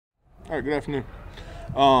All right, good afternoon.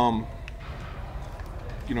 Um,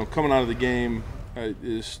 Coming out of the game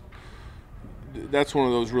that's one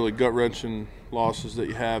of those really gut-wrenching losses that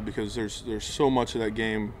you have because there's so much of that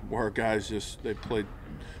game where our guys they played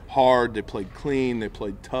hard, they played clean, they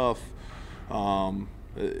played tough, and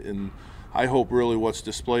I hope really what's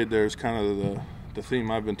displayed there is kind of the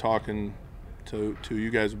theme I've been talking to you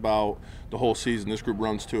guys about the whole season. This group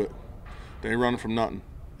runs to it. They ain't running from nothing,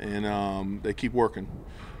 and they keep working,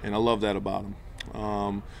 and I love that about them.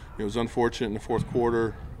 It was unfortunate in the fourth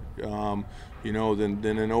quarter. Then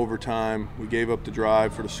in overtime, we gave up the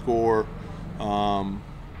drive for the score.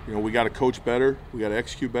 We got to coach better, we got to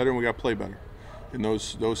execute better, and we got to play better in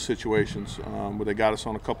those situations. Where they got us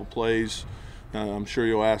on a couple plays. I'm sure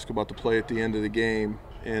you'll ask about the play at the end of the game,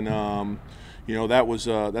 and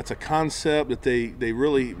that's a concept that they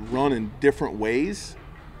really run in different ways.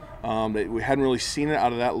 That we hadn't really seen it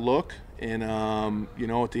out of that look, and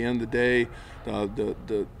at the end of the day,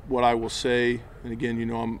 what I will say, and again,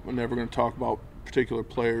 I'm never going to talk about particular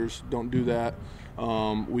players. Don't do that.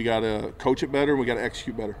 We got to coach it better, and we got to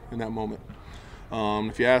execute better in that moment.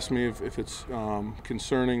 If you ask me if it's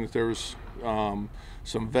concerning that there was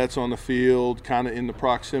some vets on the field, kind of in the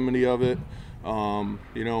proximity of it, and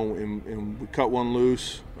we cut one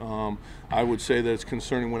loose, I would say that it's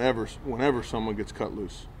concerning whenever someone gets cut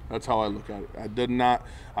loose. That's how I look at it.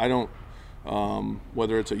 I don't.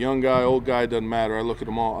 Whether it's a young guy, old guy, doesn't matter. I look at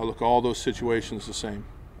them all. I look at all those situations the same,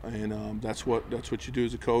 and that's what you do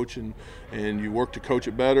as a coach, and you work to coach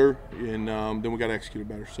it better, and then we got to execute it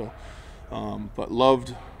better. So, but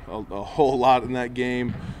loved a whole lot in that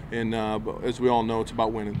game, and but as we all know, it's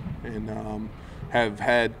about winning, and have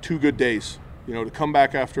had 2 good days. To come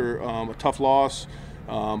back after a tough loss,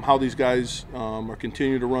 how these guys are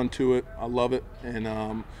continuing to run to it. I love it,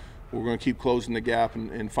 and we're going to keep closing the gap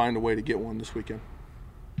and find a way to get one this weekend.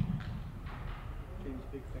 James,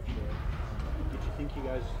 big picture. Did you think you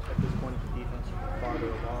guys at this point in the defense are farther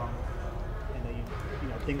along? And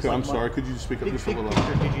that things like I'm sorry, could you just speak up just a little picture,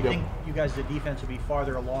 louder? did you think you guys, the defense, would be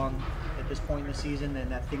farther along at this point in the season, and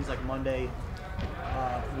that things like Monday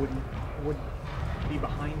would be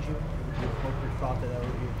behind you? Would you hope or thought that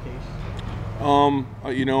would be the case?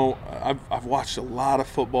 I've watched a lot of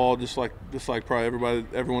football, just like probably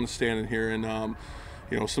everyone is standing here, and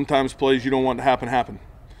sometimes plays you don't want to happen,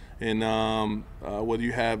 and whether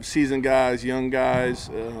you have seasoned guys, young guys,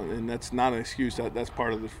 and that's not an excuse. That's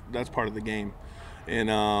part of the game,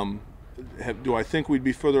 and do I think we'd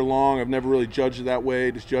be further along? I've never really judged it that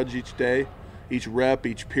way. Just judge each day, each rep,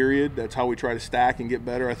 each period. That's how we try to stack and get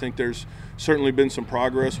better. I think there's certainly been some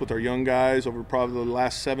progress with our young guys over probably the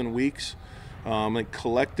last 7 weeks.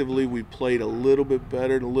 Collectively, we played a little bit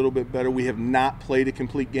better. We have not played a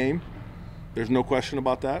complete game. There's no question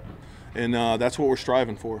about that. And that's what we're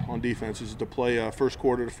striving for on defense, is to play a first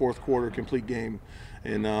quarter to fourth quarter complete game,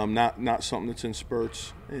 and not something that's in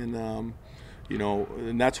spurts. And,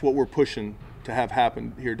 and that's what we're pushing to have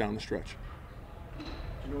happen here down the stretch.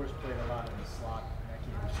 Janoris played a lot in the slot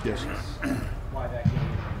in that game. Yes. Why that game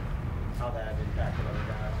and how that impacted other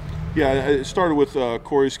guys? Yeah, it started with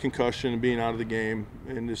Corey's concussion and being out of the game,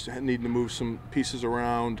 and just needing to move some pieces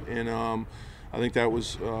around. And I think that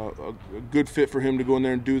was a good fit for him to go in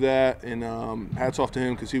there and do that. And hats off to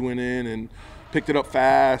him, because he went in and picked it up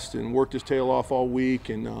fast and worked his tail off all week,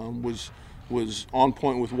 and was on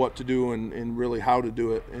point with what to do and really how to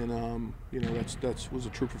do it. And that was a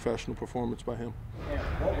true professional performance by him. Yeah,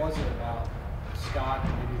 what was it about Scott?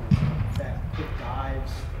 Maybe that quick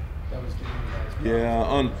dives that was giving you guys?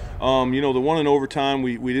 Yeah, the one in overtime,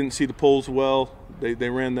 we didn't see the pulls well. They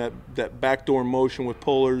ran that backdoor motion with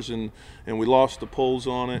pullers, and we lost the pulls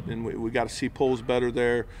on it, and we got to see pulls better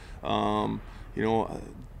there. There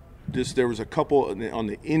was a couple on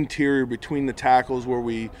the interior between the tackles where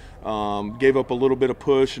we gave up a little bit of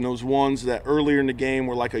push, and those ones that earlier in the game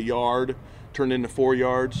were like a yard turned into 4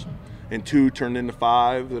 yards, and 2 turned into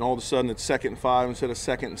 5, and all of a sudden it's 2nd and 5 instead of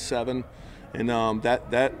 2nd and 7, and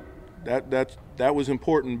that was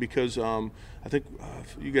important because I think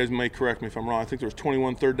you guys may correct me if I'm wrong. I think there was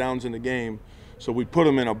 21 third downs in the game, so we put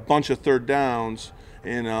them in a bunch of third downs,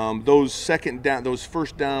 and those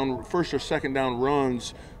first or second down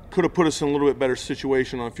runs could have put us in a little bit better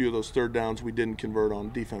situation on a few of those third downs we didn't convert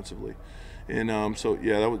on defensively. And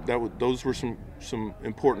those were some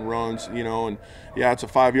important runs, and yeah, it's a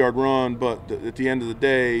 5-yard run, but at the end of the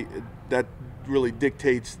day, that really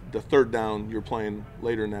dictates the third down you're playing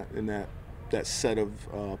later in that set of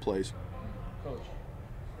plays. Coach,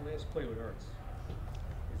 the last play with Ertz,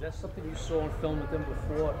 is that something you saw on film with them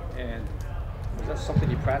before, and was that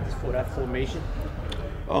something you practiced for, that formation?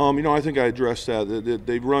 I think I addressed that.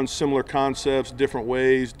 They run similar concepts, different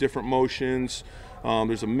ways, different motions.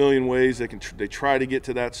 There's a million ways they try to get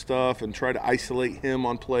to that stuff and try to isolate him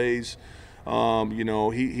on plays.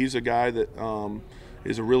 He's a guy that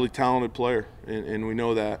is a really talented player, and we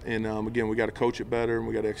know that. And again, we got to coach it better and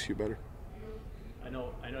we got to execute better. I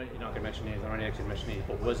know you're not going to mention names. I don't actually mention names,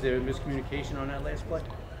 but was there miscommunication on that last play?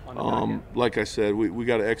 Like I said, we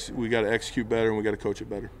got to execute better and we got to coach it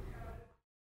better.